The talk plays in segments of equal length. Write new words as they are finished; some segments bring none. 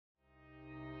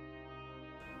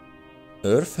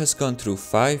Earth has gone through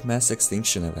 5 mass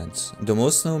extinction events, the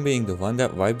most known being the one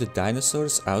that wiped the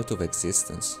dinosaurs out of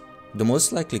existence. The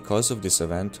most likely cause of this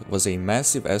event was a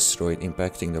massive asteroid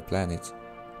impacting the planet.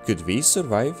 Could we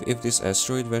survive if this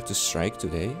asteroid were to strike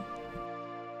today?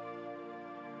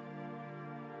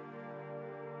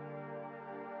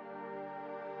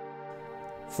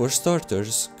 For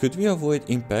starters, could we avoid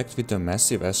impact with a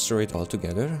massive asteroid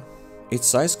altogether? Its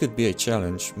size could be a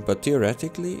challenge, but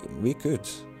theoretically, we could.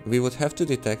 We would have to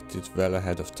detect it well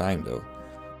ahead of time though.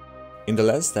 In the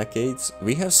last decades,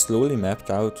 we have slowly mapped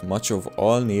out much of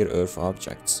all near-Earth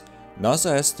objects.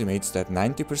 NASA estimates that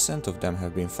 90% of them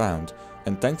have been found,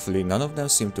 and thankfully none of them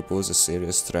seem to pose a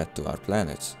serious threat to our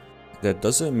planet. That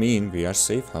doesn't mean we are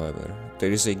safe, however.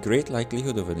 There is a great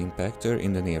likelihood of an impactor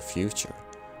in the near future.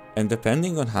 And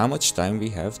depending on how much time we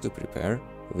have to prepare,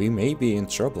 we may be in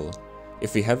trouble.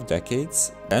 If we have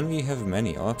decades, then we have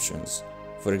many options.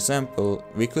 For example,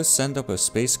 we could send up a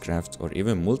spacecraft or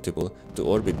even multiple to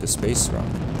orbit the space rock.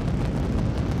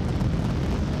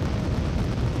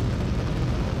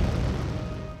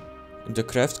 The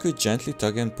craft could gently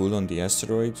tug and pull on the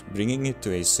asteroid, bringing it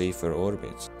to a safer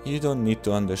orbit. You don't need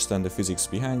to understand the physics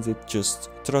behind it,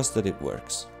 just trust that it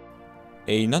works.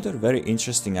 Another very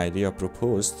interesting idea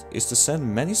proposed is to send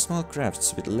many small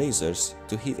crafts with lasers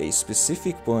to hit a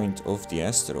specific point of the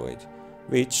asteroid,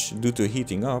 which, due to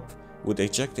heating up, would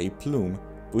eject a plume,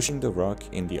 pushing the rock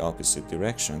in the opposite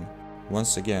direction,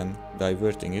 once again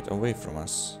diverting it away from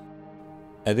us.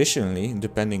 Additionally,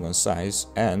 depending on size,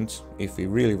 and if we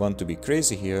really want to be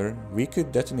crazy here, we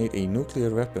could detonate a nuclear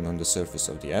weapon on the surface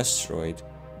of the asteroid,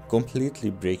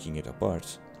 completely breaking it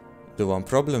apart. The one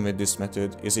problem with this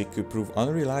method is it could prove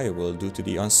unreliable due to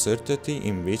the uncertainty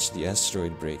in which the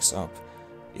asteroid breaks up.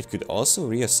 It could also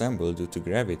reassemble due to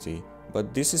gravity,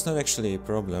 but this is not actually a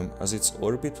problem as its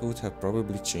orbit would have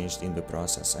probably changed in the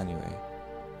process anyway.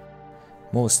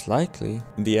 Most likely,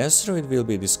 the asteroid will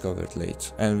be discovered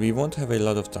late and we won't have a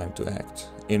lot of time to act,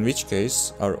 in which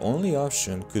case our only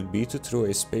option could be to throw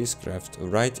a spacecraft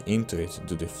right into it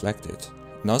to deflect it.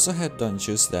 NASA had done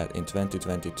just that in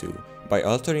 2022 by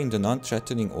altering the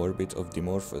non-threatening orbit of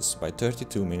Dimorphos by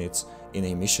 32 minutes in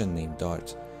a mission named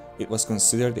DART. It was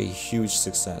considered a huge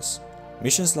success.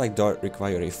 Missions like DART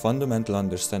require a fundamental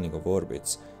understanding of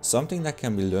orbits, something that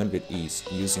can be learned with ease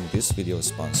using this video's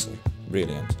sponsor,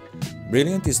 Brilliant.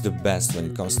 Brilliant is the best when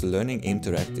it comes to learning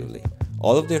interactively.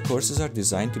 All of their courses are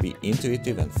designed to be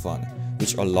intuitive and fun,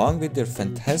 which along with their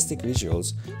fantastic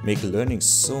visuals make learning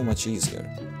so much easier.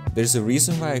 There's a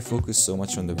reason why I focus so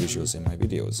much on the visuals in my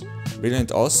videos.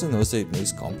 Brilliant also knows that it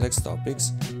makes complex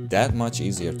topics that much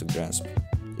easier to grasp.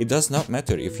 It does not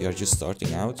matter if you are just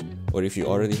starting out or if you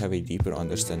already have a deeper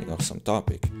understanding of some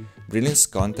topic. Brilliant's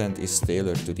content is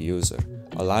tailored to the user,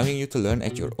 allowing you to learn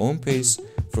at your own pace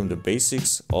from the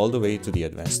basics all the way to the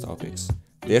advanced topics.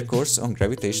 Their course on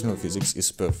gravitational physics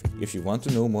is perfect if you want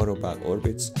to know more about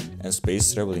orbits and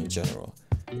space travel in general.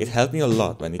 It helped me a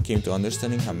lot when it came to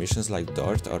understanding how missions like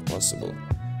DART are possible.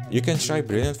 You can try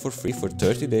Brilliant for free for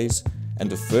 30 days, and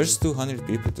the first 200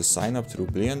 people to sign up through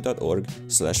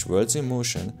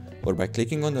brilliant.org/worldsinmotion or by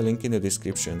clicking on the link in the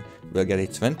description will get a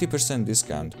 20%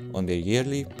 discount on their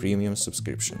yearly premium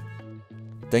subscription.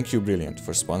 Thank you Brilliant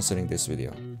for sponsoring this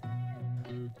video.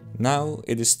 Now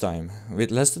it is time. With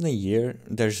less than a year,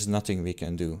 there's nothing we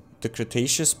can do. The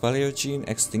Cretaceous Paleogene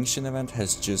extinction event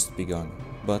has just begun.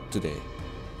 But today,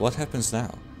 what happens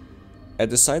now? At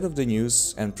the site of the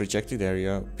news and projected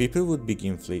area, people would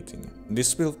begin fleeting.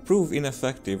 This will prove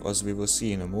ineffective as we will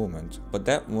see in a moment, but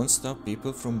that won't stop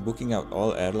people from booking out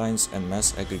all airlines and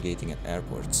mass aggregating at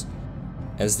airports.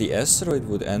 As the asteroid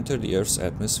would enter the Earth's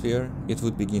atmosphere, it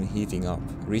would begin heating up,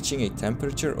 reaching a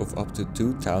temperature of up to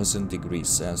 2000 degrees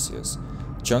Celsius.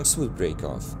 Chunks would break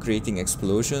off, creating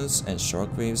explosions and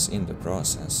shockwaves in the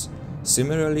process.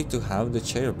 Similarly to how the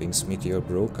Cheryabinsk meteor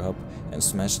broke up and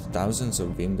smashed thousands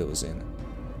of windows in.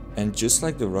 And just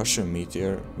like the Russian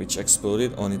meteor, which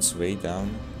exploded on its way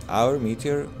down, our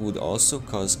meteor would also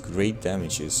cause great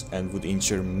damages and would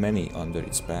injure many under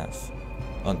its path.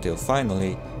 Until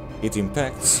finally, it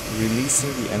impacts,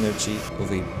 releasing the energy of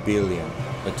 1 billion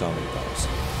atomic bombs.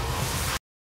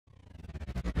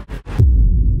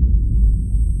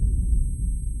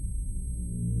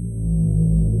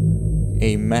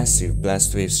 A massive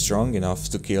blast wave strong enough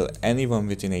to kill anyone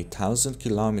within 1,000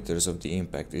 kilometers of the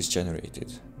impact is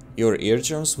generated. Your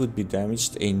eardrums would be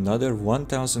damaged another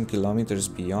 1,000 kilometers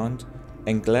beyond,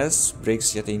 and glass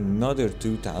breaks yet another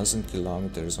 2,000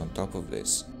 kilometers on top of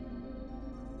this.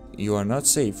 You are not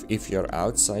safe if you are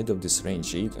outside of this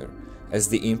range either, as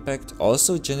the impact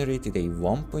also generated a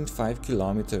 1.5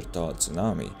 kilometer tall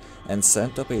tsunami and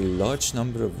sent up a large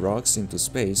number of rocks into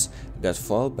space that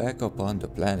fall back upon the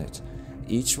planet,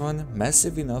 each one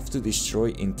massive enough to destroy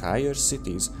entire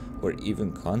cities or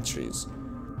even countries,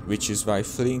 which is why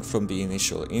fleeing from the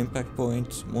initial impact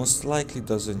point most likely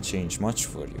doesn't change much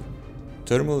for you.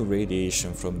 Thermal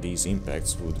radiation from these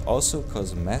impacts would also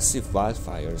cause massive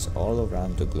wildfires all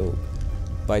around the globe.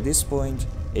 By this point,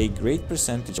 a great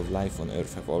percentage of life on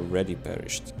Earth have already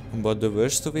perished, but the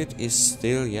worst of it is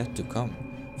still yet to come.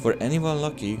 For anyone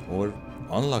lucky or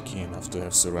unlucky enough to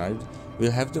have survived,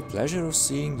 will have the pleasure of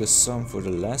seeing the sun for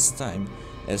the last time,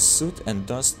 as soot and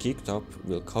dust kicked up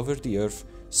will cover the Earth,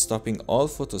 stopping all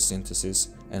photosynthesis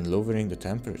and lowering the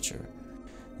temperature.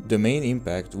 The main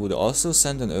impact would also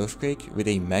send an earthquake with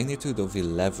a magnitude of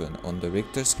 11 on the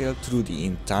Richter scale through the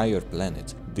entire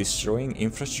planet, destroying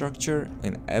infrastructure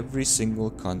in every single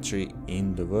country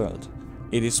in the world.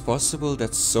 It is possible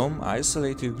that some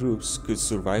isolated groups could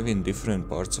survive in different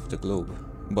parts of the globe,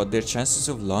 but their chances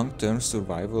of long-term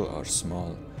survival are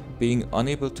small. Being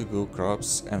unable to grow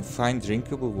crops and find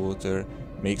drinkable water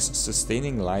makes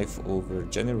sustaining life over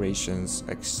generations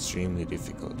extremely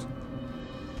difficult.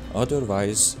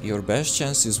 Otherwise, your best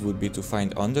chances would be to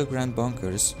find underground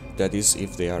bunkers, that is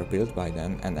if they are built by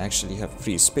then and actually have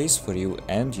free space for you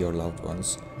and your loved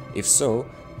ones. If so,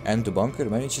 and the bunker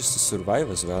manages to survive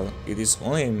as well, it is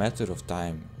only a matter of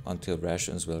time until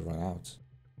rations will run out.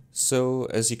 So,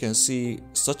 as you can see,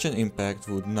 such an impact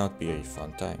would not be a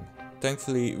fun time.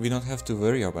 Thankfully, we don't have to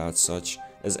worry about such,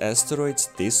 as asteroids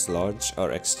this large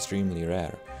are extremely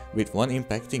rare, with one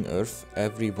impacting Earth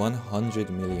every 100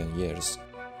 million years.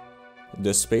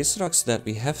 The space rocks that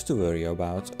we have to worry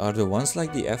about are the ones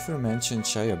like the aforementioned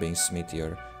Chelyabinsk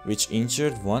meteor, which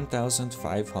injured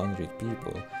 1,500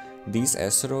 people. These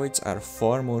asteroids are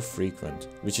far more frequent,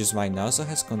 which is why NASA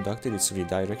has conducted its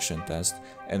redirection test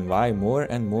and why more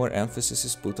and more emphasis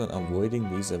is put on avoiding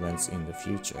these events in the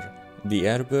future. The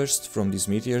airburst from these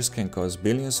meteors can cause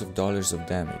billions of dollars of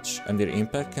damage, and their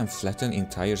impact can flatten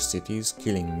entire cities,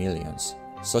 killing millions.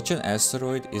 Such an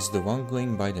asteroid is the one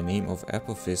going by the name of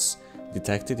Apophis,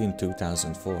 detected in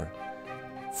 2004.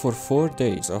 For 4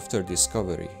 days after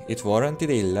discovery, it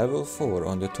warranted a level 4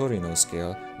 on the Torino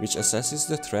scale, which assesses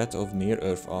the threat of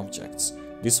near-Earth objects.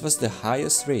 This was the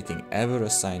highest rating ever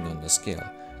assigned on the scale.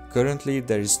 Currently,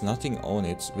 there is nothing on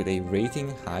it with a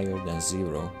rating higher than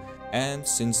 0, and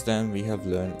since then we have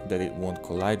learned that it won't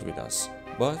collide with us.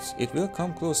 But it will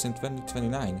come close in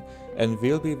 2029 and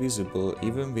will be visible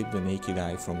even with the naked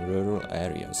eye from rural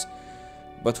areas.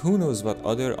 But who knows what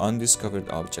other undiscovered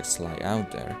objects lie out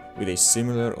there with a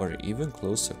similar or even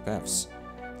closer paths.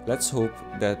 Let's hope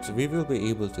that we will be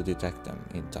able to detect them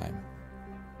in time.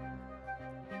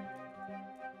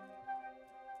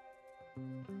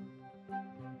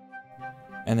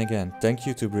 And again, thank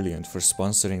you to Brilliant for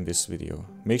sponsoring this video.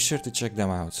 Make sure to check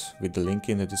them out with the link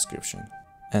in the description.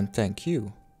 And thank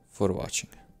you for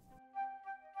watching.